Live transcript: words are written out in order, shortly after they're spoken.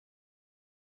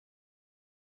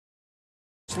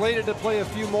Slated to play a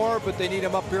few more, but they need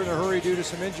him up here in a hurry due to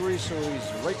some injuries, so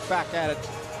he's right back at it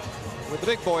with the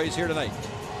big boys here tonight.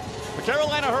 The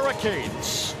Carolina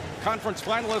Hurricanes, conference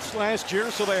finalists last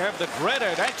year, so they have the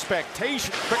dreaded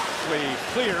expectation. Quickly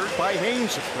cleared by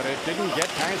Haynes, but it didn't get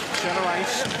past center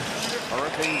ice.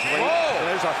 Hurricanes wait.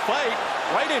 There's a fight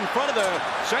right in front of the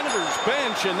Senators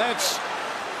bench, and that's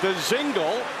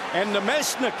Dzingel and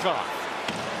Namestnikov.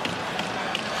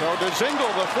 So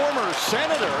Dzingel, the former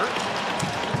Senator,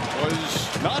 was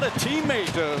not a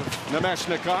teammate of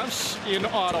Namestnikov's in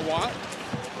Ottawa.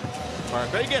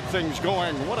 But they get things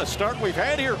going. What a start we've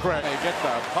had here, Craig. They get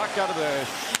the puck out of the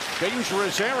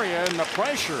dangerous area and the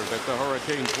pressure that the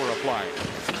Hurricanes were applying.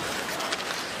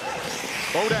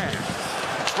 Beaudin,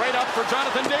 straight up for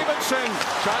Jonathan Davidson.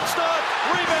 Shot stop,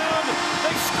 rebound,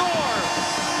 they score.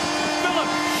 Philip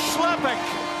Schlepik,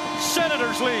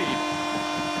 Senators lead.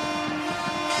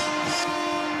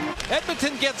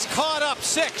 Edmonton gets caught up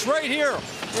 6 right here.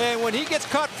 And when he gets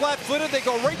caught flat-footed, they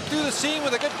go right through the seam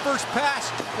with a good first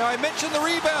pass. Now, I mentioned the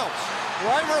rebounds.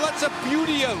 Reimer lets a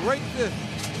beauty out right to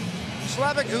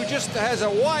Schlepik, who just has a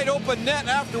wide-open net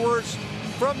afterwards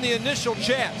from the initial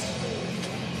chance.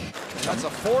 That's a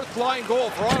fourth-line goal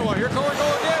for Ottawa. Here we go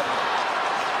again.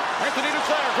 Anthony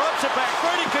Duclair drops it back.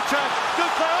 Brady Tkachuk.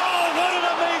 Duclair, oh, what an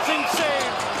amazing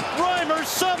save. Reimer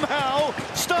somehow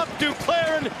stopped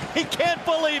Duclair, and he can't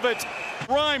believe it.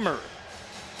 Reimer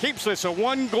keeps this a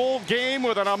one-goal game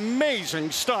with an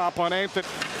amazing stop on Anthony.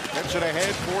 Gets it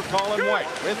ahead for Colin White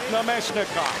with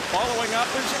Namestnikov. Following up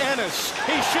is Ennis.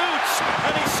 He shoots,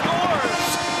 and he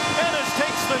scores. Ennis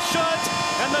takes the shot,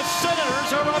 and the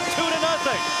Senators are up 2-0.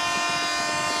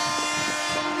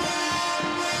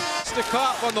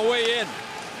 Namestnikov on the way in.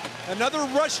 Another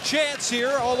rush chance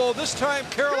here, although this time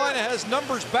Carolina has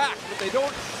numbers back, but they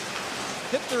don't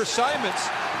hit their assignments.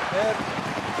 And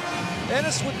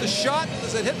Ennis with the shot.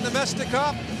 Does it hit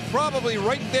Namestnikov? Probably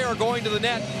right there going to the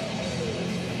net.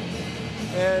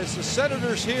 As the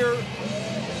Senators here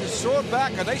just throw it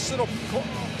back. A nice little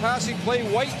passing play.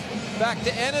 White back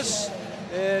to Ennis.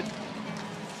 And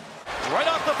right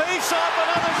off the face-off,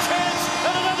 another chance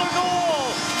and another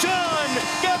goal. John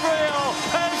Gabriel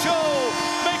Pajot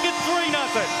make it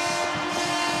 3-0.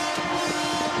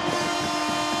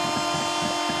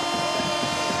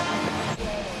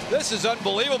 This is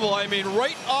unbelievable. I mean,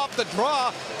 right off the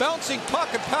draw, bouncing puck,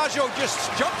 and Pajot just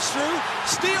jumps through,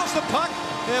 steals the puck,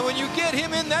 and when you get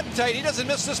him in that tight, he doesn't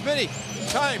miss this many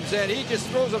times, and he just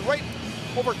throws it right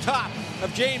over top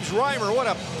of James Reimer. What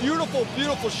a beautiful,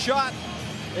 beautiful shot.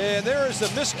 And there is the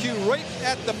miscue right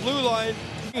at the blue line.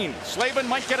 Slavin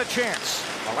might get a chance.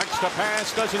 Elects to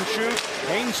pass, doesn't shoot.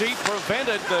 Hainsey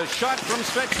prevented the shot from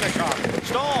Svechnikov.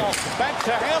 Stahl back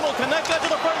to Hamilton. That got to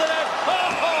the front of the net.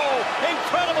 Oh,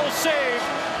 incredible save.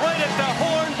 Right at the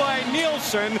horn by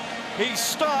Nilsson. He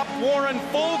stopped Warren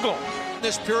Foegele.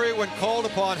 This period when called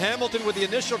upon, Hamilton with the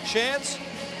initial chance,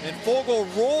 and Foegele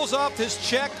rolls off his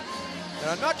check. And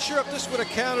I'm not sure if this would have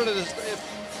counted as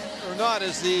or not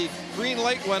as the green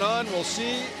light went on. We'll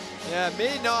see. Yeah, it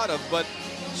may not have, but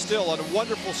still a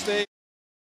wonderful stage.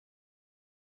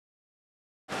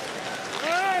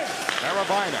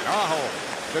 Carabinen, Aho.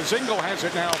 Dzingel has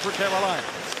it now for Carolina.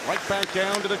 Right back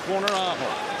down to the corner, Aho.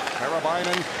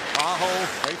 Carabinen, Aho,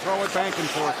 they throw it back and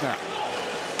forth now.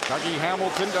 Dougie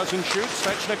Hamilton doesn't shoot.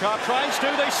 Svechnikov tries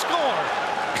to, they score.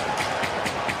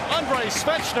 Andrei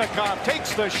Svechnikov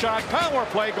takes the shot, power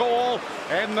play goal,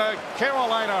 and the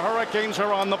Carolina Hurricanes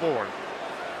are on the board.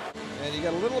 And he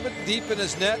got a little bit deep in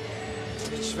his net.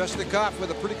 Svechnikov with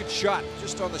a pretty good shot.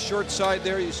 Just on the short side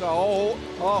there, you saw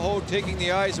Aho taking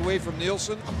the eyes away from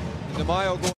Nilsson. And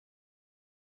DeMaio going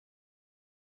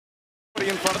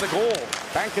in front of the goal.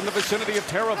 Back in the vicinity of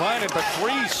Teravainen, but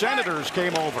 3 Senators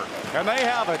came over. And they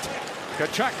have it.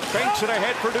 Tkachuk banks it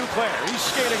ahead for Duclair. He's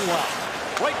skating well.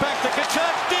 Right back to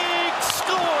Tkachuk. Deke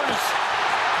scores!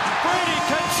 Brady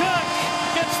Tkachuk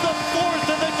gets the 4th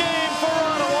of the game for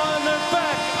Ottawa, and they're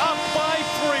back up by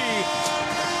 3.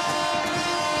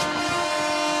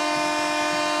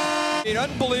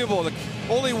 unbelievable.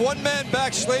 Only one man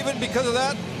back, Slavin, because of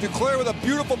that. Duclair with a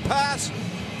beautiful pass.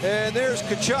 And there's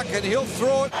Tkachuk, and he'll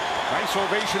throw it. Nice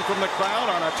ovation from the crowd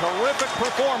on a terrific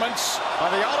performance by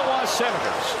the Ottawa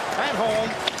Senators at home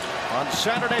on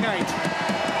Saturday night.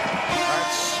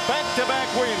 That's back-to-back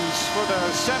wins for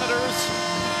the Senators.